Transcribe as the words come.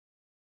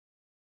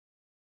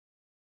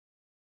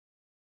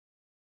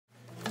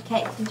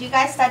Okay, did you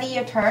guys study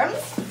your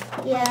terms?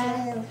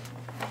 Yeah.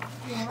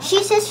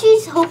 She says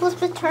she's hopeless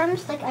with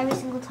terms like every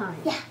single time.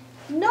 Yeah.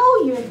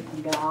 No, you're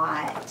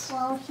not.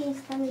 Well,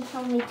 she's gonna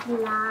tell me to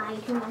lie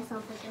to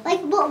myself again. Like,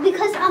 well,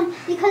 because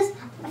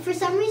for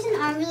some reason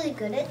I'm really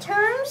good at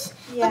terms,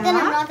 but then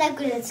I'm not that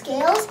good at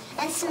scales.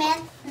 And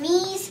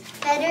Samantha's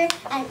better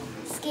at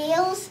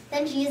scales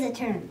than she is at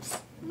terms.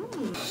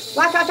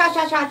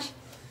 Watch.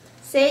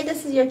 Say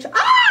this is your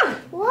ah!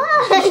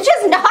 What? You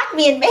just knocked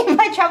me and made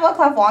my treble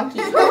clef wonky.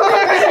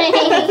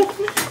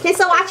 Okay,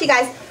 so watch you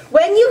guys.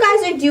 When you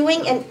guys are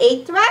doing an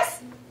eighth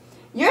rest,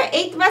 your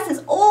eighth rest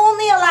is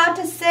only allowed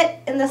to sit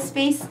in the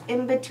space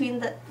in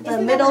between the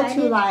middle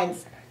two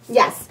lines.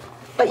 Yes.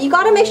 But you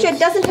got to make sure it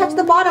doesn't touch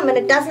the bottom and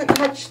it doesn't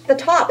touch the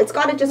top. It's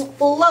got to just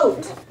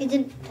float. It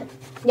didn't touch.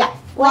 Yeah.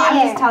 Well,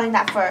 I'm just telling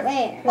that for...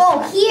 Where?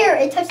 Oh, here.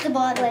 It touched the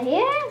bottom. Right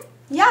here?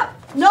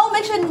 Yep. No,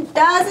 make sure it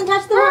doesn't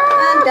touch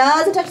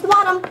the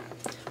bottom.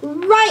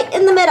 Right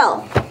in the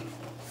middle.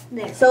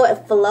 There. So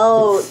it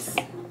floats.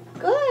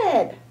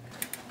 Good.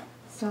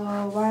 So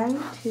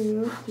 1,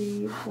 2,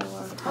 3, 4,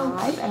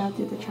 5, and I'll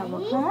do the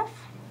treble clef.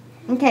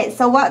 Okay,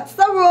 so what's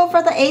the rule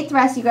for the eighth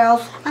rest, you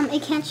girls?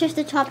 It can't touch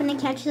the top and it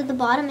can't touch the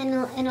bottom,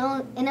 and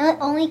it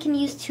only can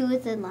use 2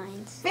 of the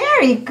lines.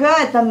 Very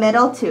good. The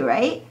middle 2,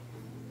 right?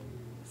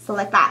 So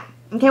like that.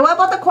 Okay, what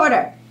about the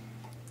quarter?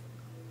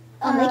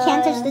 It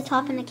can't touch the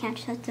top and it can't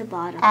touch the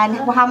bottom. And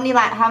how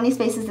many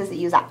spaces does it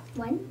use up?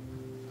 1.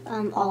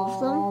 All of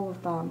them. All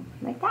of them,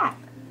 like that.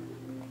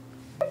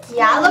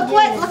 Yeah, look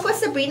what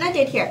Sabrina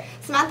did here.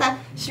 Samantha,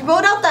 she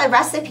wrote out the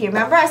recipe.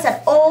 Remember I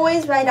said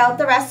always write out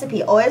the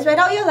recipe. Always write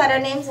out your letter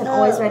names and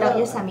always write out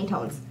your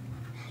semitones.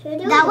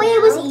 That way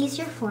it was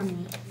easier for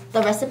me.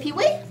 The recipe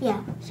way?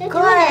 Yeah. Should I do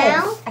it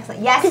now?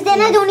 Excellent. Yes. Because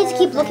then I don't need to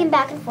keep looking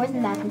back and forth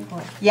and back and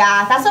forth.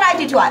 Yeah, that's what I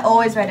do too. I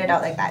always write it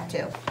out like that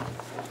too.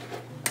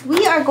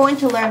 We are going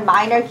to learn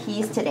minor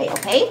keys today,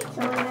 okay?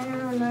 So we're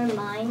going to learn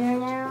minor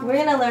now? We're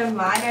going to learn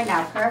minor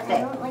now. Perfect.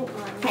 I don't like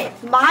minor. Okay,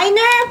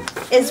 minor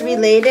is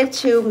related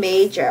to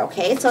major,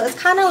 okay? So it's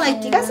kind of like,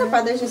 do you guys have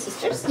brothers or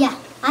sisters? Yeah,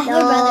 I have a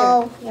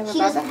brother. You have a he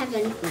brother? doesn't have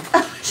anything.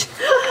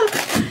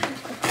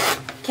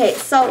 Okay,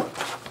 so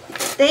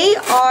they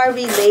are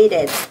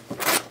related.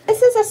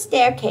 This is a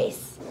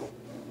staircase.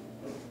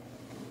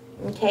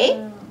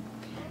 Okay?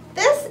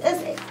 This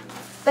is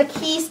the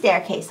key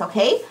staircase,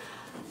 okay?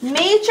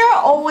 Major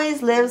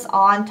always lives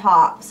on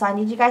top, so I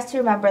need you guys to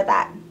remember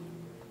that.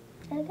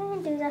 I'm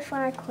going to do that for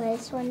our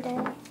quiz one day.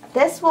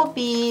 This will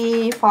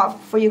be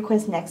for your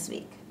quiz next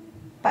week,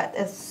 but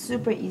it's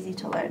super easy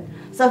to learn.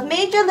 So if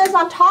major lives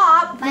on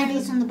top... Minor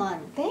is on the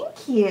bottom.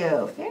 Thank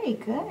you. Very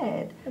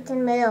good. It's in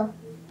the middle.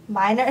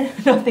 Minor,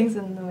 nothing's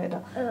in the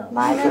middle. Oh.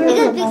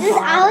 Minor because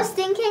I was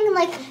thinking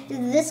like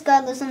this guy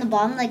lives on the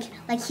bottom, like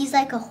he's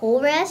like a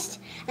whole rest,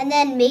 and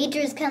then major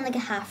is kind of like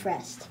a half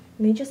rest.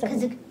 Major's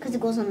because it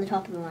goes on the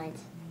top of the lines.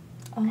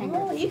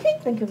 Oh, you can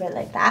think of it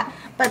like that.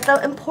 But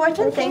the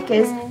important thing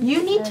is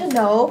you need to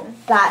know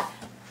that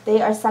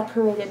they are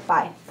separated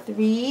by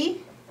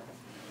 3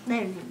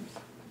 letter names.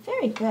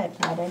 Very good.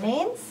 Letter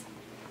names.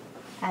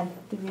 And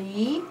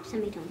 3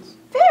 semitones.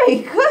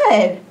 Very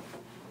good.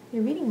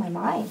 You're reading my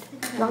mind.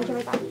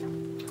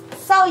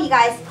 So you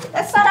guys,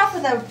 let's start off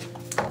with a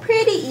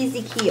pretty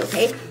easy key,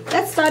 okay?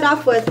 Let's start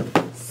off with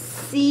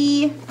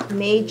C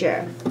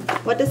major.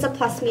 What does the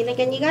plus mean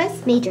again, you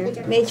guys? Major.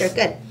 Major,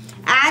 good.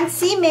 And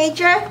C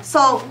major,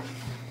 so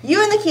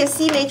you're in the key of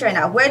C major right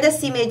now. Where does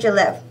C major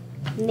live?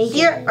 Major.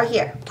 Here or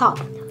here? Top.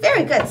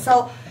 Very good.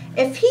 So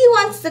if he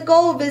wants to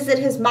go visit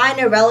his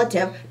minor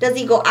relative, does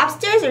he go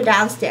upstairs or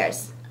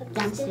downstairs?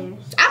 Downstairs.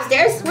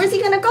 Upstairs? Where's he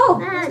going to go?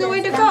 There's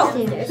nowhere to go.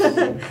 He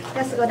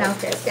has to go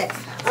downstairs. Good.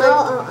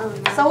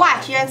 So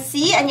watch, you're in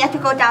C and you have to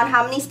go down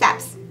how many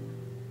steps?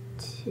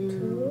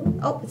 2.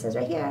 Oh, it says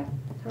right here.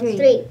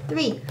 3.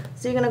 3.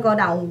 So you're going to go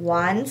down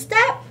 1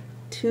 step,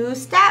 2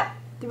 step,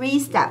 3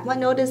 step. What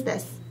note is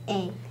this?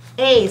 A.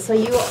 A. So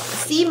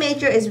C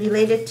major is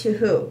related to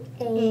who?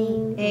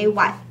 A. A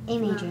what? A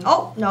major.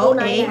 Oh, no,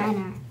 A.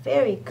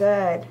 Very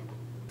good.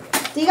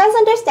 Do you guys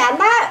understand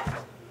that?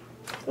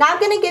 Now I'm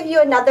going to give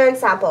you another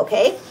example,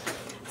 okay?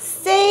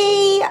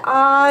 Say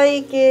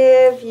I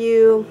give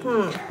you,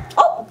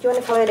 Oh, do you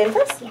want to color it in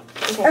first?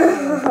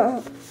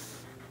 Yeah.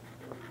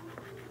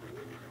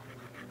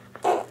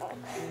 Okay.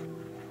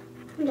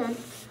 I'm done.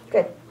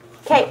 Good.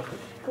 Okay.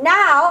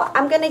 Now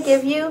I'm going to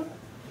give you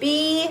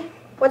B.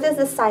 What does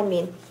this sign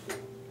mean?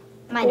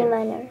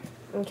 Minor.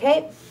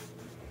 Okay.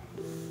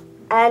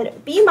 And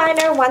B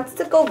minor wants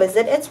to go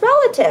visit its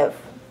relative.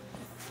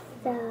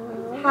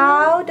 So,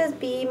 how does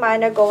B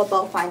minor go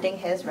about finding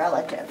his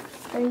relative?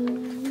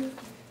 3.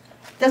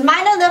 Does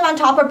minor live on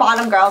top or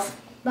bottom, girls?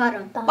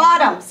 Bottom.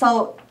 Bottom.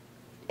 So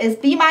is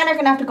B minor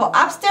going to have to go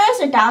upstairs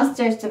or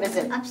downstairs to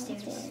visit?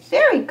 Upstairs.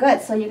 Very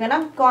good. So you're going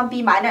to go on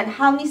B minor. And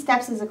how many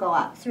steps does it go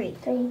up? 3.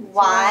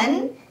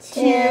 1,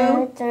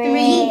 2,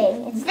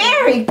 3.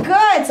 Very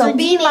good. So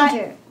B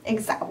major.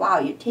 Exactly. Wow,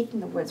 you're taking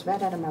the words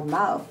right out of my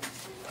mouth.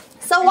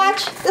 So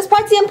watch. This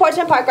part's the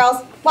important part,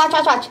 girls.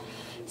 Watch.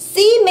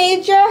 C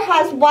major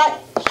has what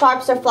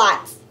sharps or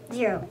flats?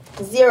 0.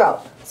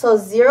 0. So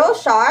 0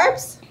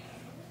 sharps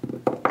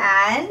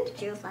and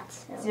 0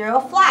 flats. 0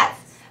 flats.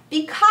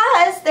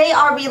 Because they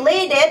are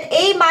related,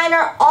 A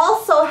minor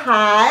also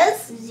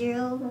has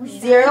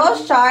 0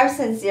 sharps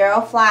and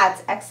 0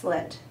 flats.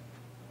 Excellent.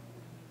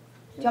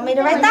 Do you want me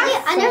to write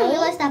that? I never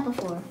realized that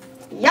before.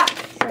 Yep,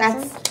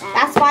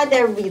 that's why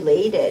they're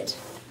related.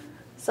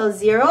 So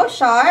 0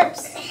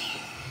 sharps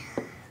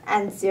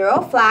and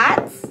 0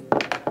 flats.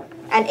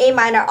 And A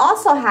minor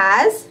also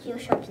has 0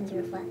 sharps and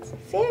 0 flats.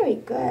 Very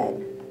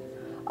good.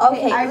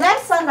 Okay, our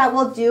next one that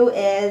we'll do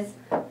is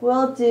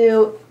we'll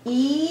do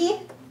E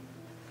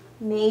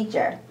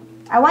major.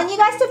 I want you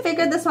guys to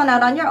figure this one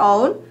out on your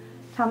own.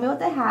 Tell me what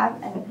they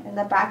have, and in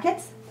the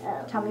brackets,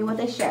 tell me what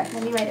they share.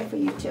 Let me write it for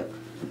you too.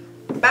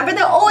 Remember,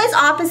 they're always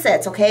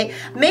opposites, okay?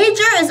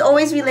 Major is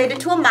always related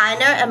to a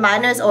minor, and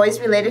minor is always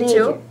related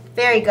to...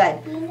 Very good.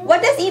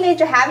 What does E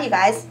major have, you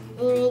guys?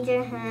 E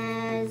major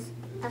has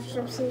F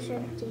sharp, C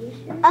sharp, D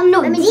sharp.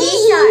 No, D,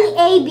 E,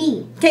 A,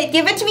 B. Okay,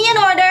 give it to me in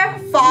order.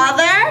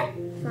 Father.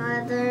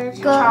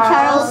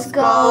 Charles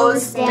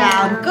goes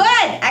down.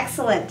 Good.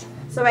 Excellent.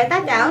 So write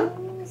that down.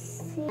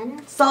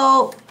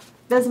 So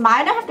does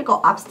minor have to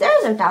go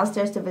upstairs or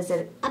downstairs to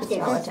visit his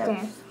relative?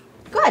 Upstairs.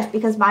 Good,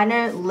 because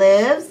minor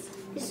lives.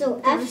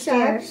 So F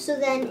sharp. So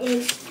then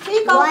it's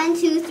Here you go. 1,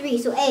 2, 3.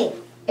 So A.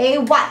 A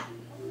what?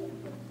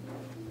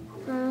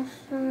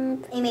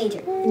 A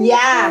major.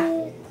 Yeah.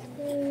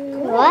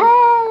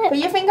 What? Put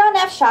your finger on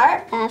F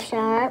sharp. F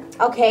sharp.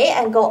 Okay,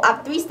 and go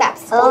up 3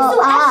 steps. Oh, so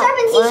F sharp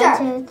and C sharp.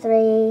 1,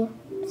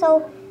 2, 3.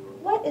 So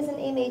What is an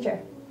A major?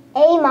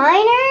 A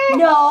minor.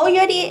 No,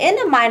 you're in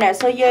a minor,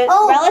 so your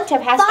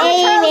relative has Father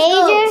A Charles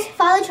major. Goes.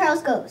 Father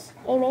Charles goes.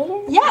 A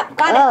major. Yep,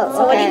 got it.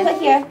 So what do you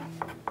put here?